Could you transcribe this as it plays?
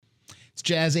It's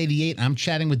Jazz 88. I'm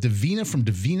chatting with Davina from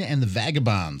Davina and The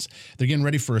Vagabonds. They're getting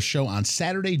ready for a show on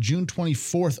Saturday, June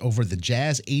 24th over at the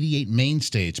Jazz 88 main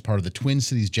stage, part of the Twin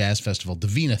Cities Jazz Festival.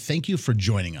 Davina, thank you for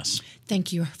joining us.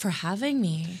 Thank you for having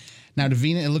me. Now,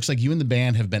 Davina, it looks like you and the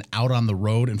band have been out on the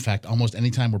road. In fact, almost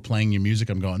anytime we're playing your music,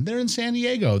 I'm going, they're in San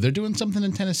Diego. They're doing something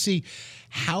in Tennessee.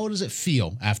 How does it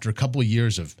feel after a couple of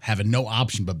years of having no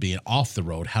option but being off the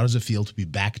road? How does it feel to be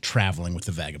back traveling with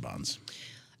the Vagabonds?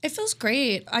 It feels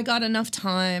great. I got enough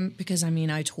time because,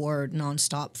 I toured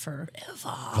nonstop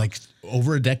forever. Like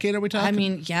over a decade, are we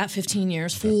talking? 15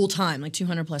 years, full time, like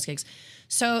 200 plus gigs.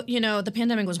 So, the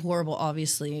pandemic was horrible,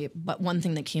 obviously, but one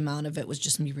thing that came out of it was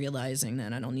just me realizing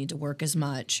that I don't need to work as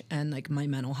much and like my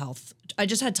mental health. I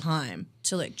just had time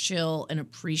to like chill and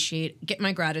appreciate, get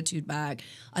my gratitude back.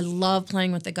 I love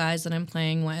playing with the guys that I'm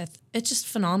playing with. It's just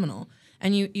phenomenal.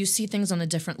 And you see things on a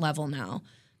different level now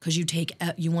because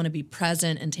you want to be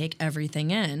present and take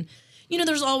everything in.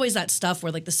 There's always that stuff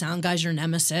where like the sound guy's your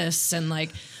nemesis and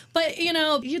like, but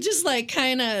you just like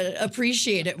kind of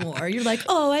appreciate it more. You're like,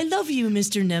 oh, I love you,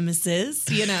 Mr. Nemesis,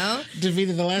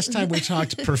 Davina, the last time we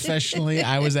talked professionally,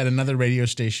 I was at another radio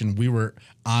station. We were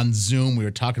on Zoom. We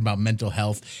were talking about mental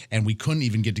health and we couldn't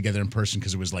even get together in person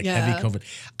because it was like heavy COVID.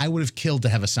 I would have killed to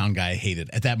have a sound guy I hated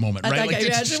at that moment, right? Like I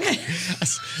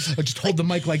just hold the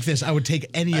mic like this. I would take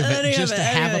any of it just to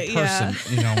have a person,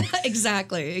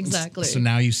 Exactly. So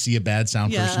now you see a bad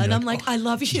sound person. And I'm like, I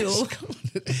love you.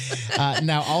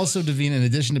 Now, also, Davina, in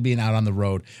addition to being out on the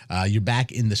road, you're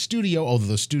back in the studio, although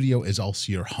the studio is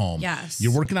also your home. Yes.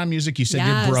 You're working on music. You said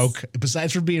you're broke.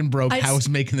 Besides for being broke, how is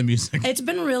making the music? It's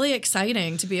been really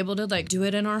exciting to be able to like do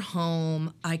it in our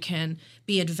home. I can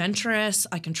be adventurous.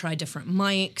 I can try different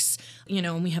mics,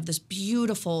 and we have this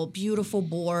beautiful, beautiful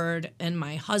board. And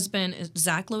my husband,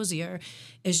 Zach Lozier,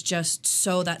 is just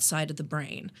so that side of the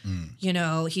brain.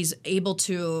 He's able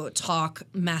to talk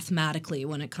mathematically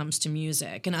when it comes to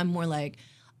music. And I'm more like,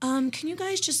 can you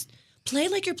guys just play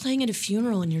like you're playing at a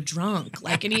funeral and you're drunk?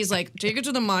 Like, and he's like, take it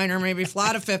to the minor, maybe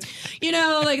flat a fifth.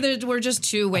 We're just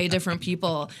two way different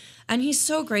people. And he's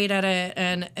so great at it,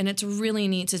 and it's really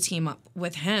neat to team up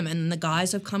with him. And the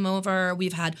guys have come over.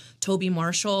 We've had Toby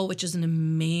Marshall, which is an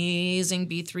amazing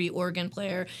B3 organ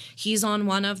player. He's on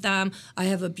one of them. I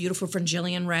have a beautiful friend,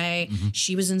 Jillian Ray. Mm-hmm.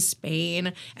 She was in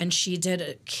Spain, and she did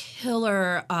a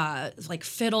killer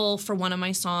fiddle for one of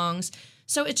my songs.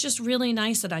 So it's just really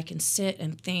nice that I can sit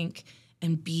and think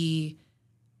and be,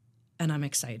 and I'm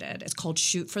excited. It's called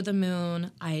Shoot for the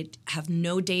Moon. I have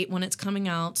no date when it's coming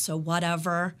out, so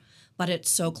whatever. But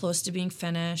it's so close to being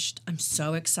finished. I'm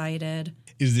so excited.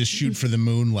 Is this Shoot for the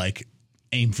Moon like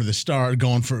aim for the star,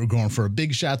 going for a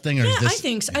big shot thing? Or is this, I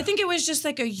think so. I think it was just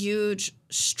like a huge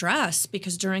stress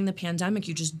because during the pandemic,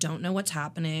 you just don't know what's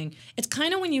happening. It's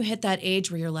kind of when you hit that age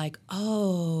where you're like,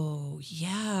 oh,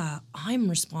 yeah, I'm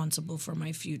responsible for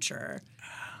my future,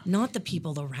 not the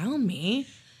people around me.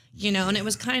 And it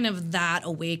was kind of that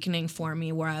awakening for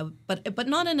me where but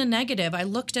not in a negative. I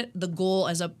looked at the goal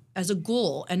as a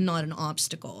goal and not an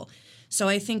obstacle. So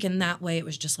I think in that way, it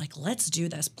was just like, let's do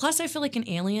this. Plus, I feel like an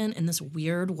alien in this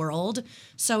weird world.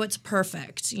 So it's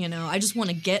perfect. I just want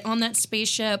to get on that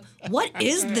spaceship. What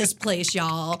is this place,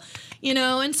 y'all?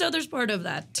 And so there's part of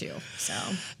that too. So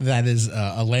that is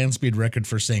a land speed record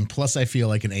for saying, plus I feel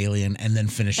like an alien, and then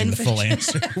finishing the full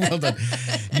answer. Well done.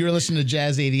 You're listening to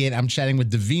Jazz 88. I'm chatting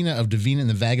with Davina of Davina and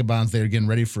The Vagabonds. They're getting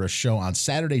ready for a show on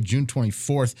Saturday, June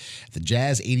 24th at the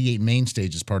Jazz 88 main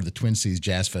stage as part of the Twin Cities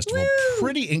Jazz Festival. Woo!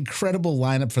 Pretty incredible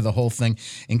lineup for the whole thing,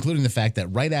 including the fact that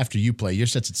right after you play, your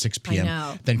set's at 6 p.m. I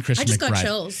know. Then Chris I just McBride. got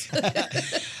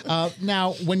chills.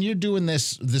 Now, when you're doing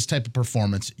this type of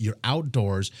performance, you're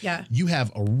outdoors. Yeah. You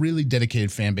have a really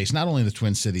dedicated fan base, not only in the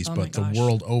Twin Cities, but the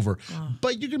world over.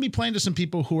 But you're going to be playing to some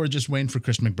people who are just waiting for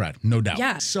Chris McBride, no doubt.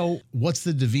 Yeah. So what's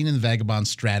the Davina and the Vagabond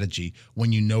strategy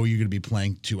when you know you're going to be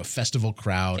playing to a festival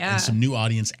crowd and some new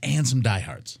audience and some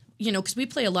diehards? Because we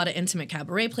play a lot of intimate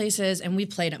cabaret places, and we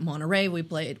played at Monterey, we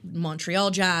played Montreal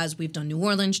Jazz, we've done New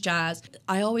Orleans Jazz.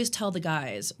 I always tell the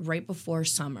guys right before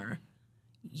summer,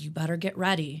 you better get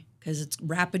ready because it's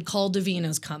Rapid Call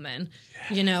Davina's coming,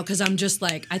 because I'm just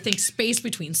like, I think space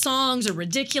between songs are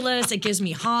ridiculous. It gives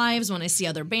me hives when I see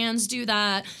other bands do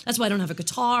that. That's why I don't have a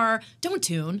guitar. Don't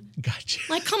tune. Gotcha.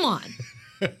 Like, come on.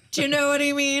 Do you know what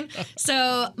I mean?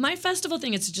 So my festival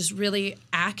thing, it's just really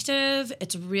active.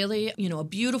 It's really, a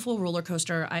beautiful roller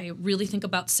coaster. I really think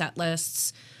about set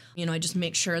lists. I just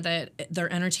make sure that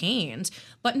they're entertained,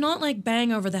 but not like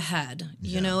bang over the head.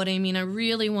 You know what I mean? I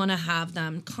really want to have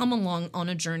them come along on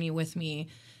a journey with me,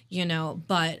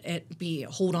 but it be,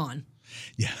 hold on.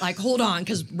 Yeah. Like, hold on,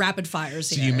 because rapid fire's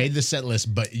here. So you made the set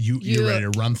list, but you're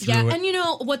ready to run through it. And you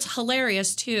know, what's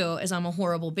hilarious too is I'm a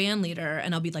horrible band leader,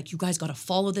 and I'll be like, you guys got to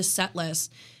follow this set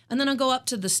list. And then I'll go up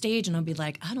to the stage and I'll be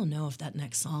like, I don't know if that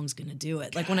next song's going to do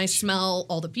it. Like when I smell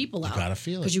all the people out. You got to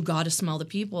feel it. Because you got to smell the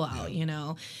people out, you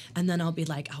know. And then I'll be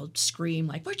like, I'll scream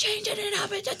like, we're changing it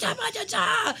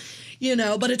up. You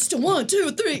know, but it's still 1,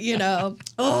 2, 3, you know.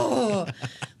 Oh.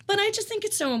 But I just think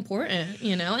it's so important,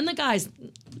 you know. And the guys,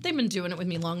 they've been doing it with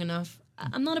me long enough.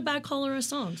 I'm not a bad caller of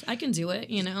songs. I can do it,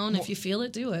 you know, and if you feel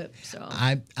it, do it. So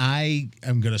I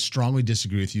am going to strongly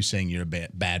disagree with you saying you're a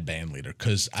bad band leader,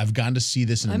 because I've gotten to see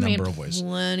this in a number of ways.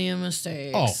 Plenty of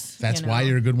mistakes. Oh, that's why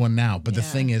you're a good one now. But the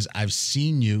thing is, I've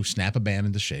seen you snap a band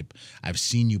into shape. I've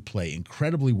seen you play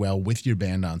incredibly well with your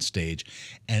band on stage.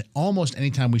 And almost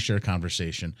anytime we share a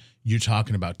conversation, you're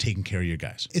talking about taking care of your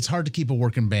guys. It's hard to keep a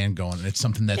working band going, and it's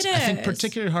something that's, I think,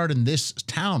 particularly hard in this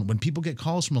town when people get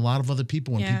calls from a lot of other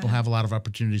people, when people have a lot of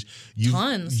opportunities.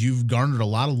 You've garnered a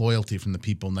lot of loyalty from the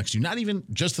people next to you, not even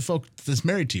just the folk that's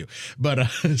married to you, but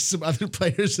some other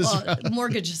players as well.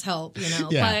 Mortgages help, you know.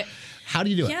 Yeah. But how do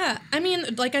you do it? Yeah, I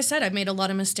mean, like I said, I've made a lot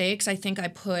of mistakes. I think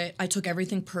I took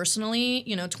everything personally,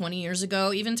 you know, 20 years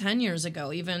ago, even 10 years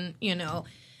ago, even, you know.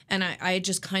 And I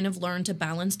just kind of learned to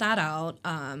balance that out.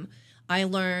 I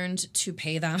learned to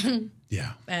pay them.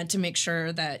 Yeah. And to make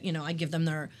sure that, you know, I give them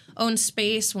their own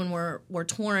space when we're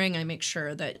touring. I make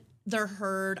sure that they're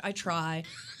heard. I try.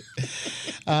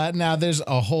 Now, there's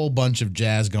a whole bunch of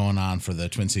jazz going on for the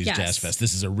Twin Cities Jazz Fest.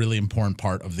 This is a really important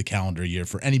part of the calendar year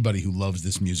for anybody who loves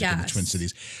this music in the Twin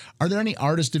Cities. Are there any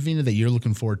artists, Davina, that you're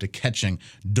looking forward to catching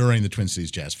during the Twin Cities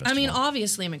Jazz Festival? I mean,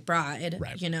 obviously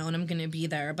McBride, you know, and I'm going to be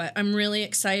there. But I'm really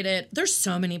excited. There's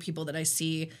so many people that I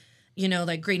see. You know,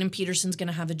 like Graydon Peterson's going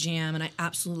to have a jam, and I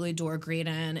absolutely adore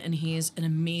Graydon, and he's an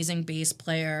amazing bass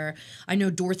player. I know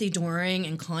Dorothy Doring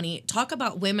and Connie. Talk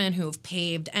about women who have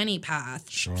paved any path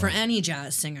for any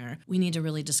jazz singer. We need to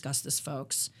really discuss this,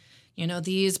 folks. You know,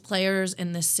 these players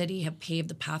in this city have paved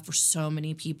the path for so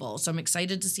many people. So I'm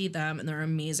excited to see them, and they're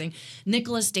amazing.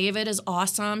 Nicholas David is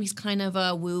awesome. He's kind of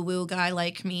a woo-woo guy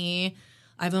like me.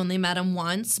 I've only met him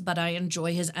once, but I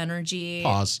enjoy his energy.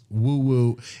 Pause.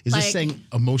 Woo-woo. Is this saying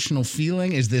emotional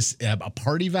feeling? Is this a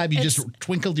party vibe? You just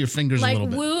twinkled your fingers a little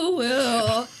bit. Like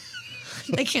woo-woo.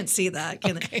 They can't see that,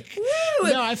 can they? Woo!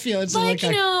 No, I feel it's like,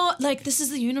 you know, like this is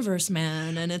the universe,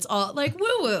 man, and it's all like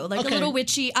woo-woo, like a little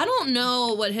witchy. I don't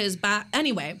know what his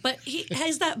anyway, but he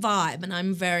has that vibe, and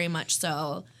I'm very much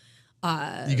so.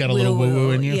 You got a little woo-woo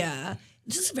in you? Yeah.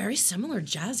 This is very similar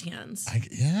jazz hands.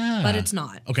 Yeah. But it's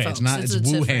not. Okay, folks. it's not. It's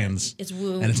woo hands. It's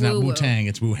woo. And it's not Wu-Tang,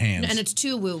 it's woo hands. And it's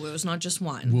 2 woo-woos, not just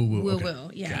one. Woo-woo. Woo-woo,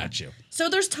 okay. yeah. Got you. So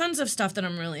there's tons of stuff that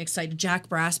I'm really excited. Jack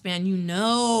Brass Band, you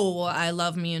know I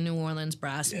love me a New Orleans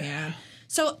brass band.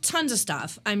 So tons of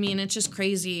stuff. I mean, it's just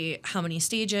crazy how many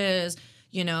stages.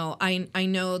 You know, I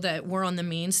know that we're on the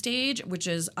main stage, which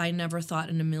is I never thought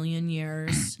in a million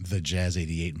years. The Jazz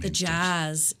 88 main stage. The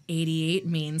Jazz 88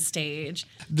 main stage.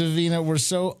 Davina, we're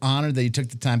so honored that you took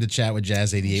the time to chat with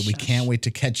Jazz 88. We can't wait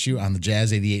to catch you on the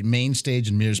Jazz 88 main stage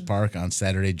in Mears Park on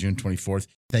Saturday, June 24th.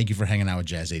 Thank you for hanging out with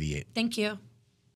Jazz 88. Thank you.